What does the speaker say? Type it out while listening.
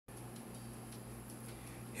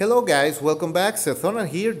Hello guys, welcome back. Sethonan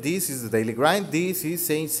here. This is the Daily Grind. This is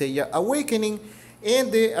Saint Seiya Awakening,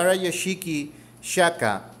 and the Arayashiki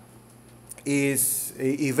Shaka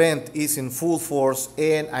event is in full force,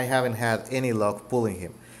 and I haven't had any luck pulling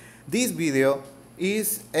him. This video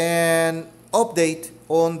is an update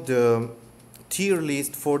on the tier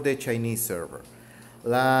list for the Chinese server.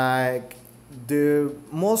 Like, the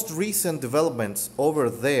most recent developments over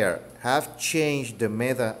there have changed the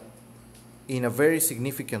meta in a very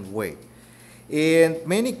significant way, and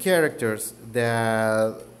many characters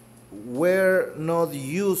that were not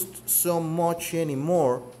used so much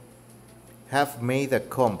anymore have made a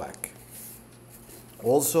comeback.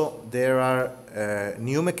 Also, there are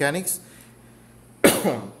new mechanics.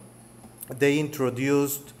 They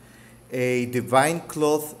introduced a divine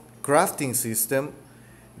cloth crafting system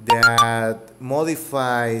that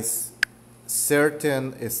modifies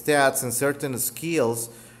certain stats and certain skills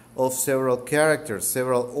of several characters,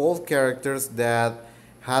 several old characters that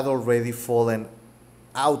had already fallen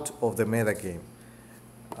out of the metagame.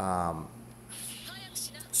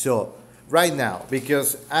 So right now,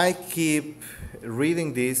 because I keep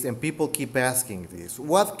reading this and people keep asking this,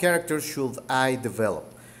 what characters should I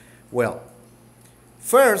develop? Well,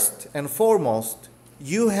 first and foremost,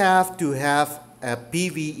 you have to have a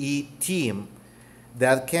PvE team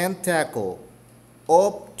that can tackle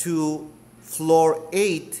up to floor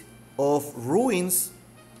 8 of Ruins,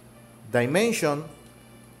 Dimension,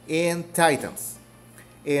 and Titans.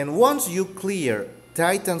 And once you clear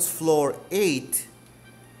Titans floor 8,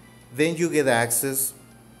 then you get access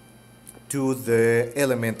to the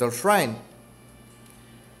Elemental Shrine.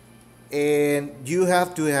 And you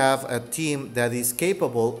have to have a team that is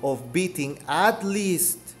capable of beating at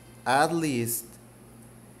least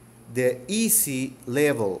the easy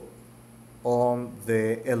level on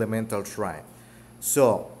the Elemental Shrine.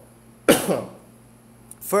 So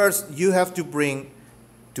first you have to bring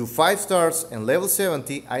to 5 stars and level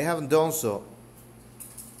 70. I haven't done so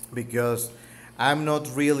because I'm not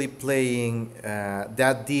really playing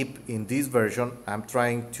that deep in this version. I'm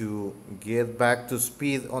trying to get back to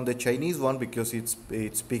speed on the Chinese one because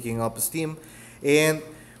it's picking up steam, and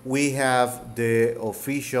we have the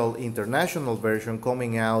official international version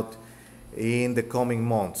coming out in the coming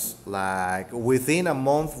months. Like within a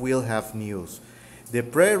month we'll have news. The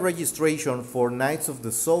pre-registration for Knights of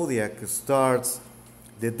the Zodiac starts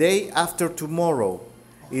the day after tomorrow.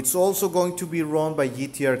 It's also going to be run by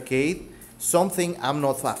GT Arcade, something I'm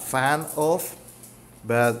not a fan of,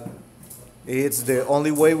 but it's the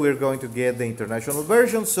only way we're going to get the international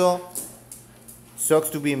version, so sucks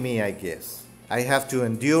to be me, I guess. I have to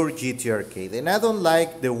endure GT Arcade, and I don't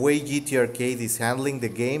like the way GT Arcade is handling the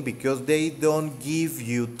game because they don't give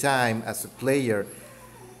you time as a player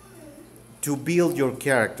to build your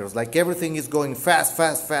characters. Like, everything is going fast,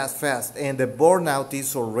 and the burnout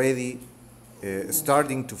is already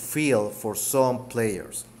starting to feel for some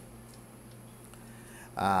players.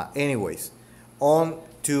 Anyways, on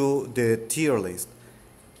to the tier list.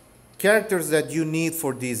 Characters that you need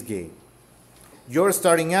for this game. You're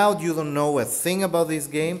starting out, you don't know a thing about this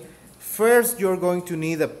game. First, you're going to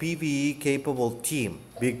need a PvE capable team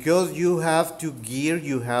because you have to gear,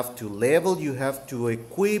 you have to level, you have to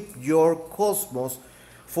equip your cosmos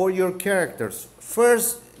for your characters.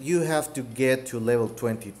 First, you have to get to level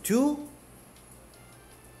 22,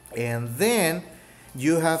 and then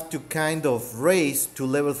you have to kind of race to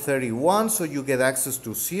level 31 so you get access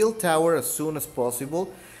to Seal Tower as soon as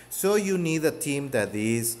possible. So you need a team that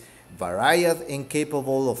is varied and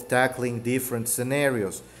capable of tackling different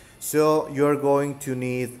scenarios. So you're going to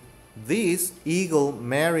need this Eagle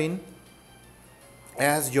Marine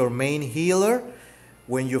as your main healer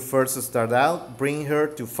when you first start out. Bring her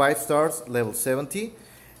to 5 stars, level 70,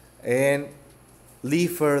 and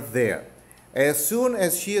leave her there. As soon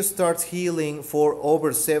as she starts healing for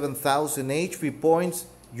over 7,000 HP points,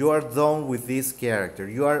 you are done with this character.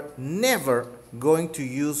 You are never going to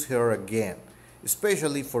use her again,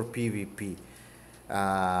 especially for PvP.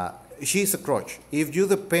 She's a crutch. If you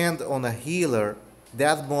depend on a healer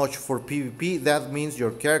that much for PvP, that means your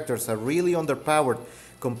characters are really underpowered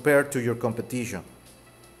compared to your competition.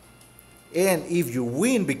 And if you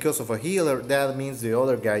win because of a healer, that means the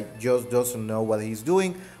other guy just doesn't know what he's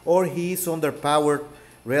doing, or he's underpowered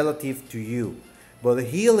relative to you. But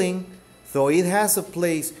healing, though it has a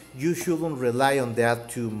place, you shouldn't rely on that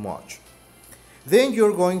too much. Then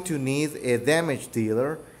you're going to need a damage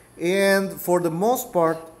dealer, and for the most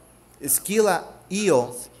part, Skilla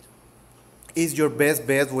Io is your best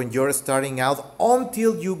bet when you're starting out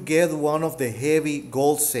until you get one of the heavy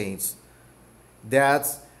gold saints.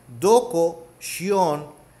 That's Doko,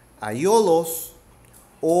 Shion, Aiolos,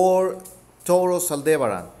 or Tauros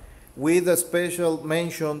Aldebaran, with a special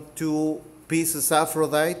mention to Pieces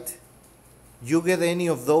Aphrodite. You get any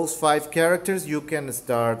of those 5 characters, you can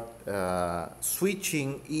start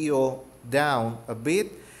switching EO down a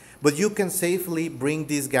bit, but you can safely bring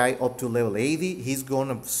this guy up to level 80. He's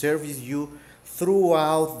gonna service you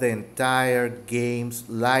throughout the entire game's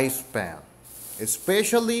lifespan,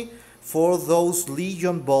 especially for those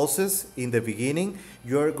Legion bosses in the beginning.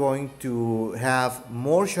 You're going to have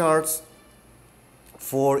more shards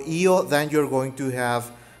for EO than you're going to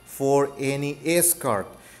have for any S card.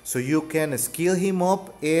 So you can skill him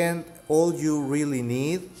up, and all you really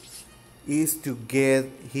need is to get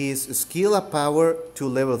his skill up power to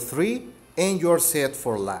level 3 and you're set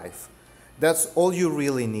for life. That's all you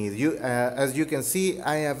really need. As you can see,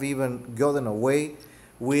 I have even gotten away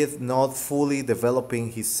with not fully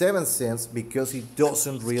developing his 7th sense because he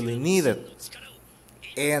doesn't really need it,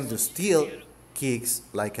 and still kicks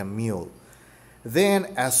like a mule.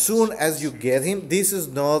 Then as soon as you get him, this is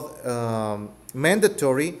not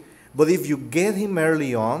mandatory, but if you get him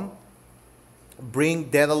early on, bring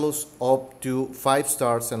Daedalus up to 5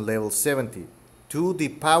 stars and level 70 to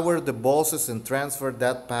depower the bosses and transfer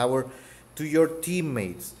that power to your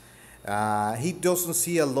teammates. He doesn't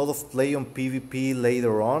see a lot of play on PvP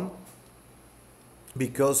later on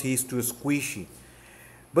because he's too squishy,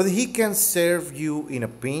 but he can serve you in a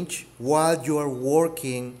pinch while you are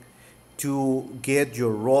working to get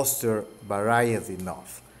your roster varied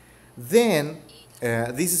enough. Then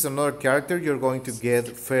this is another character you're going to get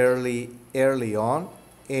fairly early on,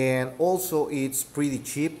 and also it's pretty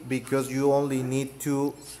cheap because you only need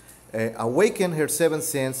to awaken her 7th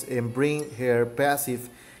sense and bring her passive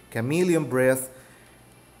Chameleon Breath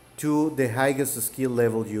to the highest skill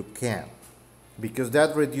level you can, because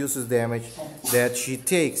that reduces damage that she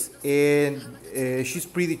takes, and she's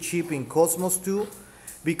pretty cheap in Cosmos too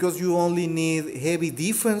because you only need heavy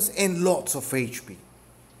defense and lots of HP.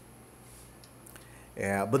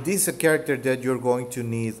 But this is a character that you're going to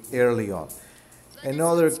need early on.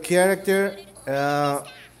 Another character,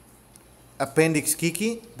 Appendix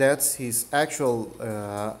Kiki, that's his actual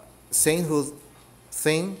sainthood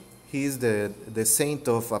thing. He's the saint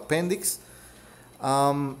of Appendix.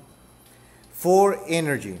 For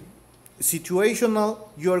energy, situational,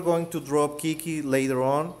 you're going to drop Kiki later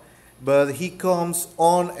on, but he comes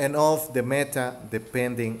on and off the meta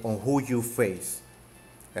depending on who you face.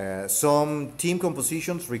 Some team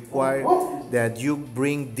compositions require that you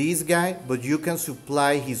bring this guy, but you can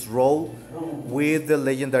supply his role with the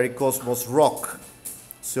legendary Cosmos Rock.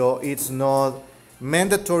 So it's not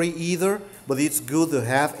mandatory either, but it's good to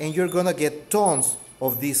have, and you're gonna get tons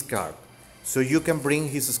of this card. So you can bring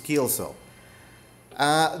his skills up.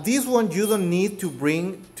 This one you don't need to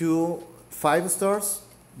bring to 5 stars,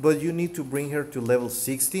 but you need to bring her to level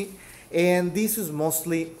 60. And this is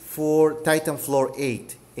mostly for Titan Floor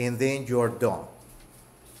 8, and then you're done.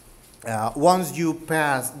 Once you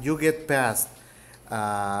get past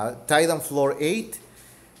Titan Floor 8,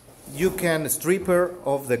 you can strip her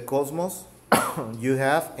of the Cosmos you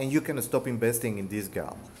have, and you can stop investing in this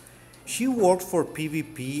gal. She worked for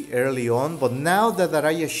PvP early on, but now that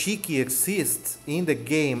Araya Shiki exists in the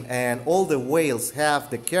game and all the whales have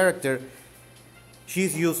the character,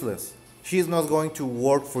 she's useless. She's not going to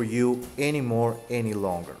work for you anymore any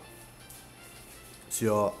longer.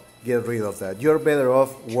 So get rid of that. You're better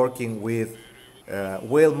off working with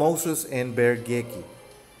Whale Moses and Bear Geki.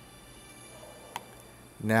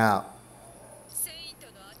 Now,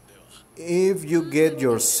 if you get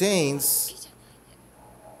your Saints,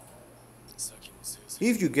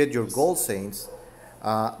 if you get your Gold Saints,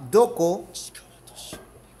 Doko,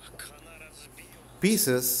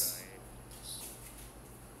 Pieces,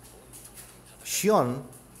 Shion,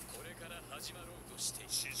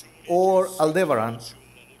 or Aldebaran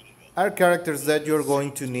are characters that you're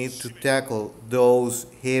going to need to tackle those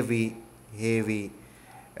heavy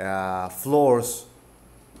floors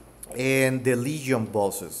and the Legion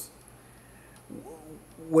bosses.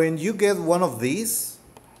 When you get one of these,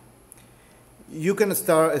 you can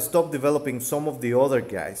stop developing some of the other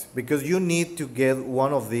guys, because you need to get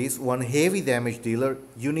one of these, one heavy damage dealer.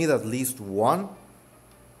 You need at least one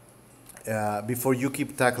before you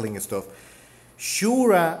keep tackling stuff.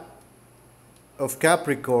 Shura of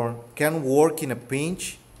Capricorn can work in a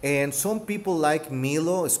pinch, and some people like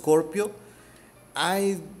Milo, Scorpio.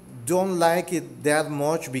 I don't like it that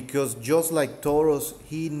much because just like Tauros,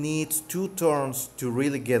 he needs 2 turns to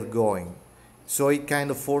really get going. So it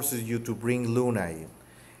kind of forces you to bring Luna in.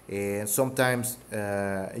 And sometimes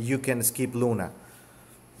you can skip Luna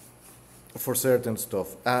for certain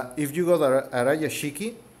stuff. If you got Araya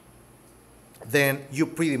Shiki, then you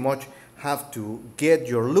pretty much have to get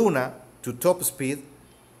your Luna to top speed.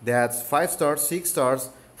 That's 5 stars, 6 stars,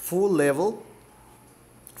 full level,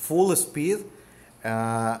 full speed,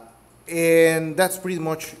 and that's pretty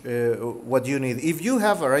much what you need. If you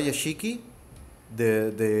have Arayashiki,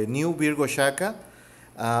 the new Virgo Shaka,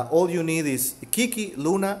 all you need is Kiki,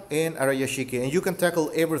 Luna, and Arayashiki, and you can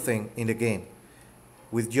tackle everything in the game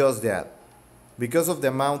with just that, because of the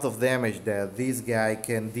amount of damage that this guy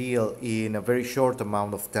can deal in a very short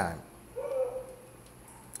amount of time.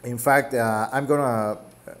 In fact, I'm gonna,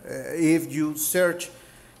 if you search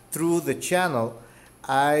through the channel,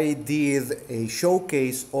 I did a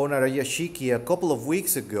showcase on Arayashiki a couple of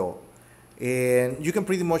weeks ago, and you can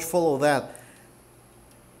pretty much follow that.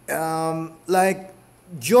 Like,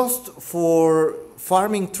 just for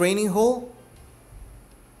farming training hall,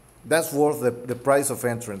 that's worth the price of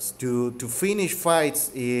entrance. To finish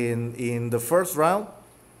fights in the first round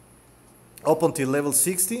up until level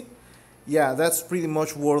 60, yeah, that's pretty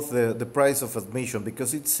much worth the price of admission,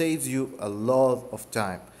 because it saves you a lot of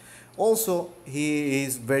time. Also, he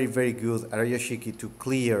is very, very good, Arayashiki, to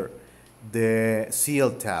clear the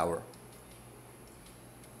seal tower.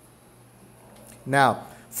 Now,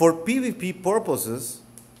 for PvP purposes,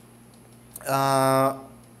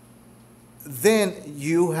 then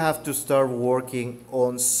you have to start working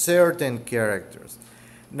on certain characters.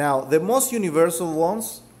 Now, the most universal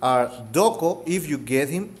ones are Doko. If you get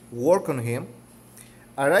him, work on him.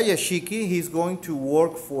 Arayashiki, he's going to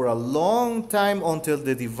work for a long time until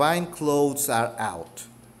the divine clothes are out.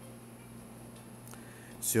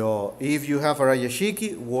 So if you have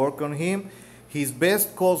Arayashiki, work on him. His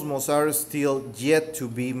best cosmos are still yet to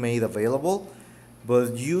be made available,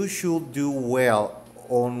 but you should do well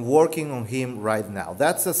on working on him right now.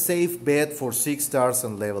 That's a safe bet for 6 stars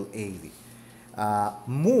and level 80.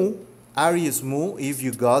 Mu, Aries Mu, if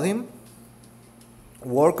you got him,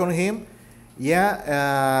 work on him.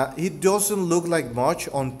 Yeah, it doesn't look like much.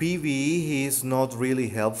 On PvE, he is not really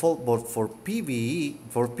helpful, but for PvE,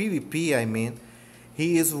 for PvP, I mean,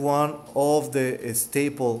 he is one of the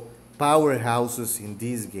staple powerhouses in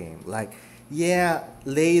this game. Like, yeah,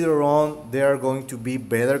 later on there are going to be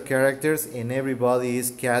better characters, and everybody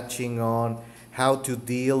is catching on how to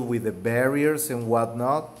deal with the barriers and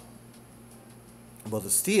whatnot. But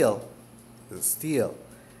still,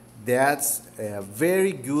 that's a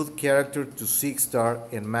very good character to 6 star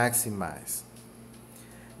and maximize.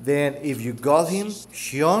 Then if you got him,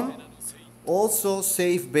 Xion, also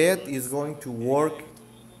safe bet, is going to work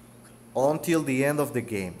until the end of the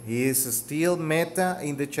game. He is still meta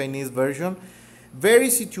in the Chinese version. Very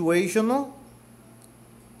situational,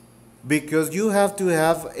 because you have to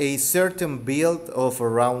have a certain build of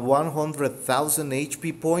around 100,000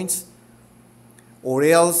 HP points, or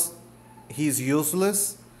else he's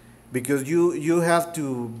useless, because you have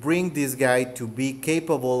to bring this guy to be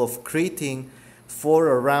capable of critting for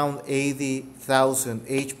around 80,000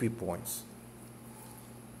 HP points,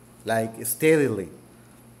 like steadily.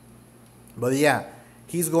 But yeah,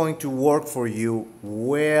 he's going to work for you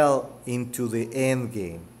well into the end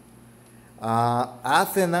game.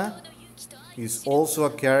 Athena is also a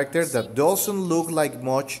character that doesn't look like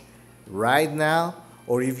much right now,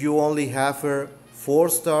 or if you only have her 4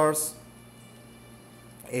 stars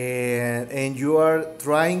and you are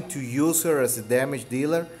trying to use her as a damage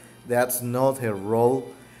dealer, that's not her role,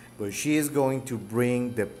 but she is going to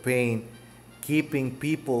bring the pain, keeping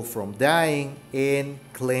people from dying and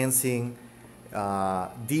cleansing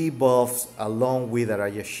debuffs along with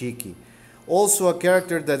Arayashiki. Also a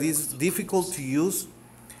character that is difficult to use,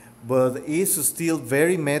 but is still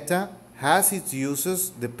very meta, has its uses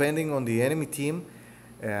depending on the enemy team.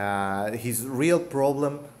 His real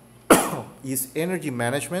problem is energy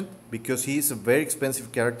management, because he is a very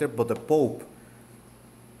expensive character. But the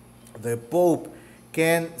Pope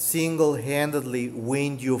can single-handedly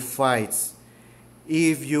win you fights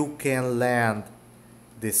if you can land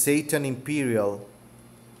the Satan Imperial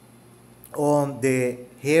on the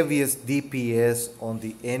heaviest DPS on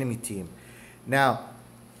the enemy team. Now,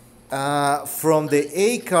 from the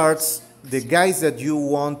A cards, the guys that you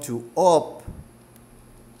want to up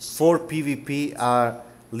for PvP are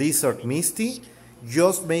Lizard Misty.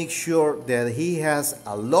 Just make sure that he has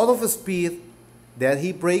a lot of speed, that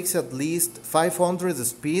he breaks at least 500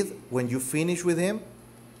 speed when you finish with him,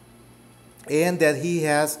 and that he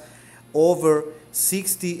has over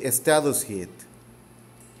 60 status hit.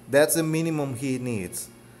 That's the minimum he needs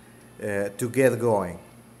to get going.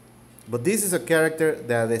 But this is a character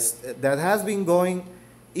that has been going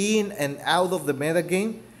in and out of the meta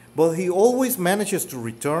game, but he always manages to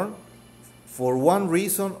return for one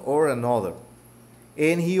reason or another.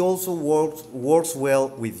 and he also works well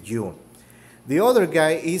with June. The other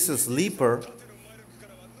guy is a sleeper.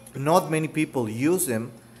 Not many people use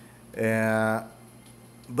him,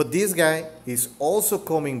 but this guy is also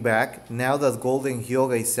coming back now that Golden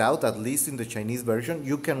Hyoga is out, at least in the Chinese version.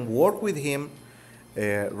 You can work with him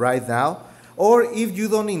right now, or if you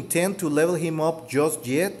don't intend to level him up just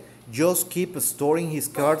yet, just keep storing his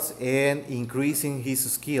cards and increasing his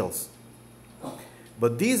skills.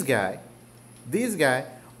 But this guy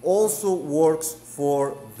also works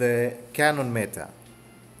for the canon meta.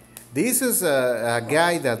 This is a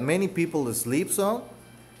guy that many people sleeps on,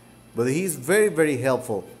 but he's very, very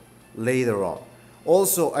helpful later on.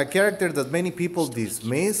 Also, a character that many people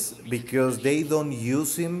dismiss because they don't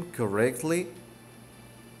use him correctly.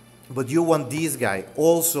 But you want this guy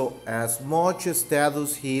also as much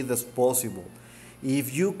status hit as possible.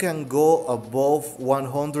 If you can go above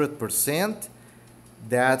 100%,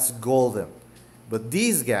 that's golden. But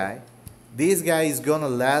this guy is gonna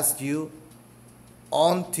last you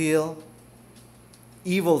until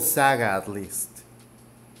Evil Saga at least.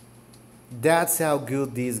 That's how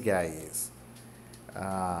good this guy is.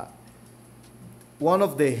 One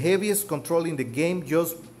of the heaviest control in the game.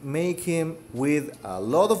 Just make him with a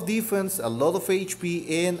lot of defense, a lot of HP,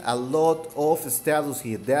 and a lot of status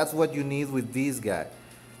hit. That's what you need with this guy,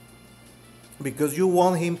 because you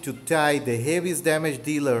want him to tie the heaviest damage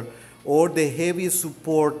dealer or the heaviest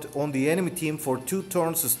support on the enemy team for 2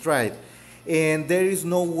 turns straight, and there is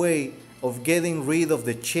no way of getting rid of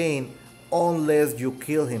the chain unless you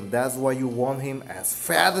kill him. That's why you want him as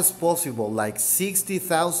fast as possible, like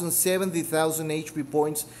 60,000, 70,000 HP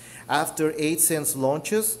points after 8 cents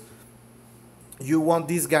launches. You want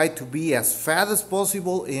this guy to be as fast as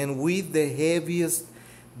possible and with the heaviest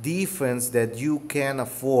defense that you can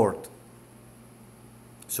afford.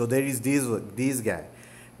 So there is this guy.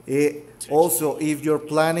 Also, if you're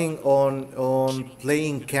planning on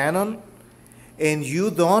playing canon and you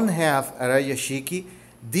don't have Arayashiki,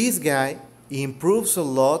 this guy improves a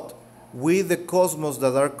lot with the cosmos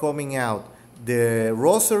that are coming out. The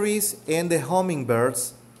rosaries and the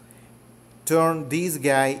hummingbirds turn this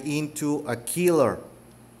guy into a killer.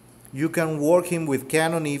 You can work him with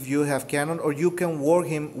canon if you have canon, or you can work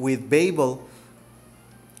him with Babel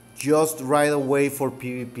just right away for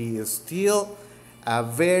PvP. It's still a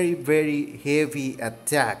very, very heavy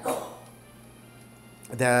attack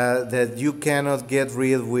that you cannot get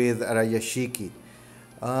rid with Arayashiki.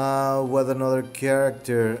 What another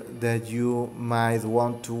character that you might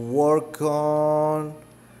want to work on?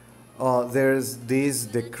 There's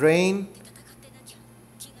the crane,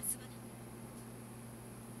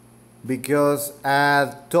 because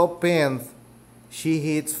at top end she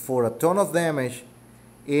hits for a ton of damage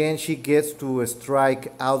and she gets to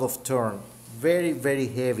strike out of turn. Very, very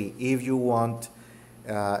heavy. If you want,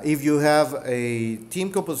 if you have a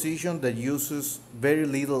team composition that uses very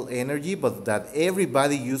little energy but that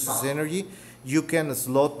everybody uses energy, you can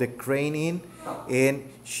slot the crane in and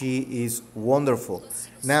she is wonderful.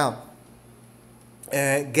 Now,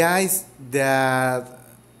 guys that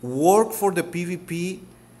work for the PvP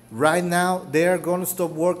right now, they are going to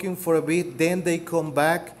stop working for a bit, then they come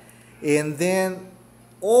back, and then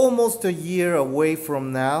almost a year away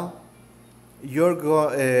from now,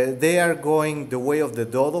 they are going the way of the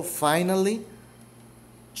dodo finally.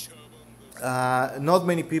 Not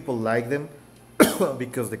many people like them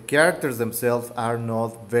because the characters themselves are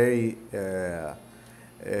not very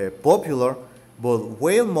popular, but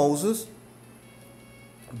Whale Moses,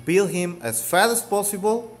 build him as fast as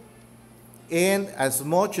possible and as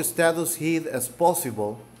much status hit as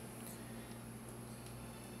possible,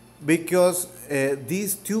 because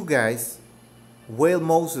these two guys, Whale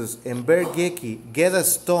Moses and Bear Geki, get a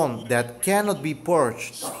stun that cannot be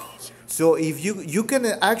purged. So if you can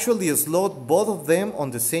actually slot both of them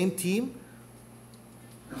on the same team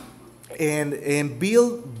and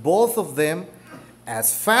build both of them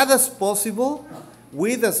as fast as possible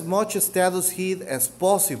with as much status hit as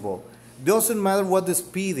possible. Doesn't matter what the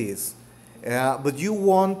speed is, but you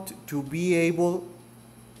want to be able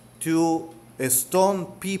to stun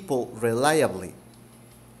people reliably,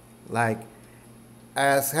 like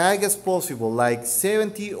as high as possible, like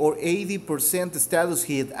 70 or 80% status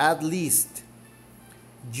hit at least,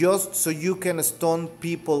 just so you can stun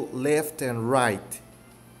people left and right,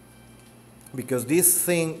 because this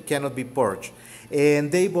thing cannot be purged.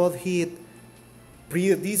 And they both hit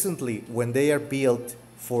pretty decently when they are built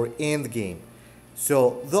for endgame.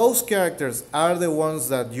 So those characters are the ones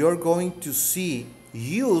that you're going to see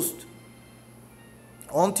used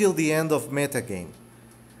until the end of metagame.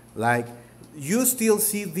 Like, you still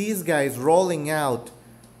see these guys rolling out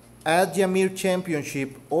at Yamir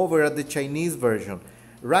Championship over at the Chinese version.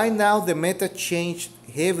 Right now the meta changed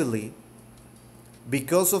heavily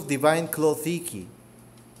because of Divine Cloth Iki.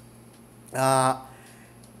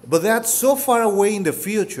 But that's so far away in the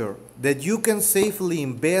future that you can safely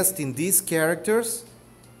invest in these characters,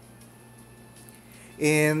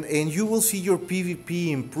 and you will see your PvP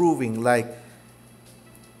improving. Like,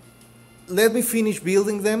 let me finish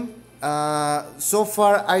building them. So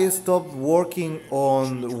far I stopped working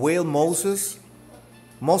on Whale Moses,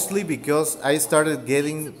 mostly because I started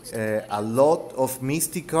getting a lot of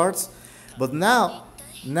Mystic cards, but now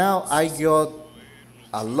I got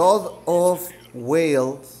a lot of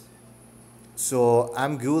whales, so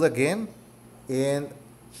I'm good again, and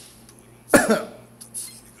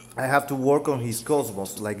I have to work on his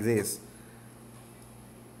Cosmos like this.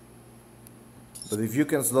 But if you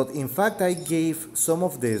can slot, in fact I gave some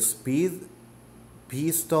of the speed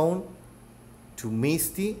P-Stone to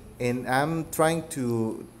Misty, and I'm trying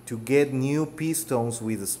to get new P-Stones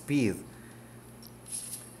with speed.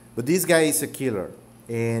 But this guy is a killer,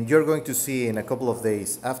 and you're going to see in a couple of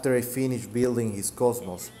days after I finish building his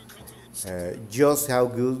Cosmos just how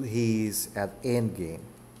good he is at endgame.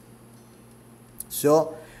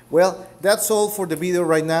 So, well, that's all for the video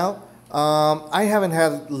right now. I haven't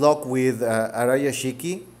had luck with Araya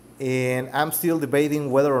Shiki, and I'm still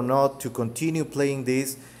debating whether or not to continue playing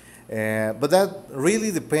this, but that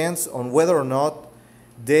really depends on whether or not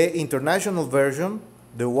the international version,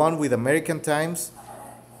 the one with American times,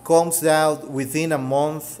 comes out within a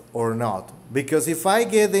month or not. Because if I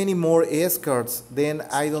get any more S cards, then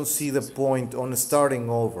I don't see the point on starting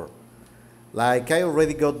over. Like, I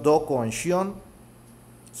already got Doko and Shion,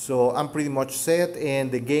 so I'm pretty much set,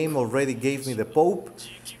 and the game already gave me the Pope.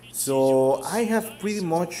 So I have pretty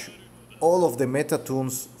much all of the meta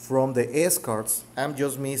tunes from the S cards. I'm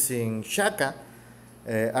just missing Shaka,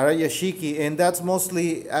 Araya Shiki, and that's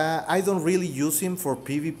mostly, I don't really use him for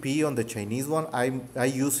PvP on the Chinese one. I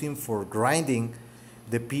use him for grinding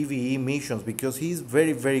the PvE missions because he's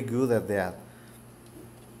very, very good at that.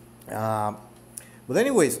 But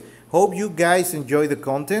anyways, hope you guys enjoy the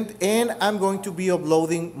content, and I'm going to be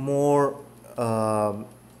uploading more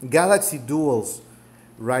Galaxy Duels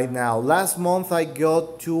right now. Last month I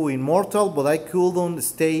got 2 Immortal, but I couldn't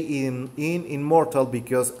stay in Immortal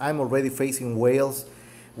because I'm already facing whales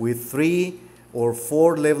with 3 or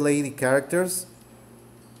 4 level 80 characters.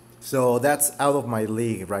 So that's out of my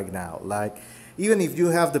league right now. Like, even if you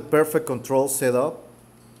have the perfect control set up,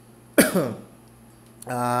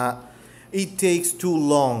 it takes too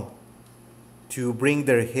long to bring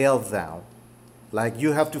their health down. Like,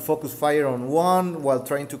 you have to focus fire on one while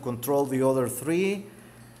trying to control the other 3,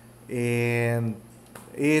 and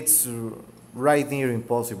it's right near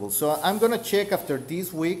impossible. So I'm gonna check after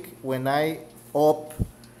this week when I up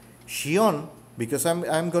Shion, because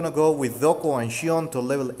I'm gonna go with Doko and Shion to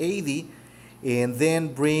level 80, and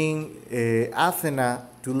then bring Athena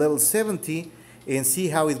to level 70, and see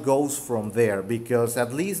how it goes from there, because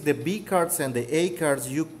at least the B cards and the A cards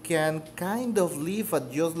you can kind of leave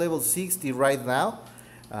at just level 60 right now,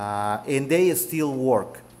 and they still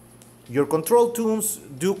work. Your control tunes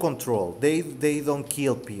do control, they don't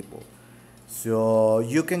kill people, so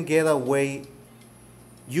you can get away,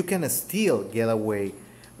 you can still get away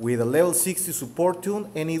with a level 60 support tune,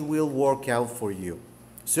 and it will work out for you.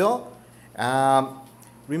 So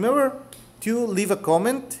remember to leave a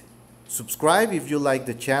comment, subscribe if you like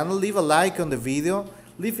the channel, leave a like on the video,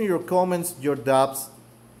 leave in your comments your doubts,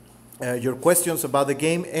 your questions about the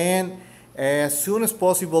game, and as soon as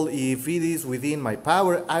possible, if it is within my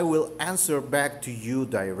power, I will answer back to you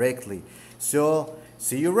directly. So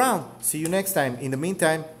see you around, see you next time. In the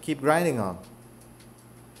meantime, keep grinding on.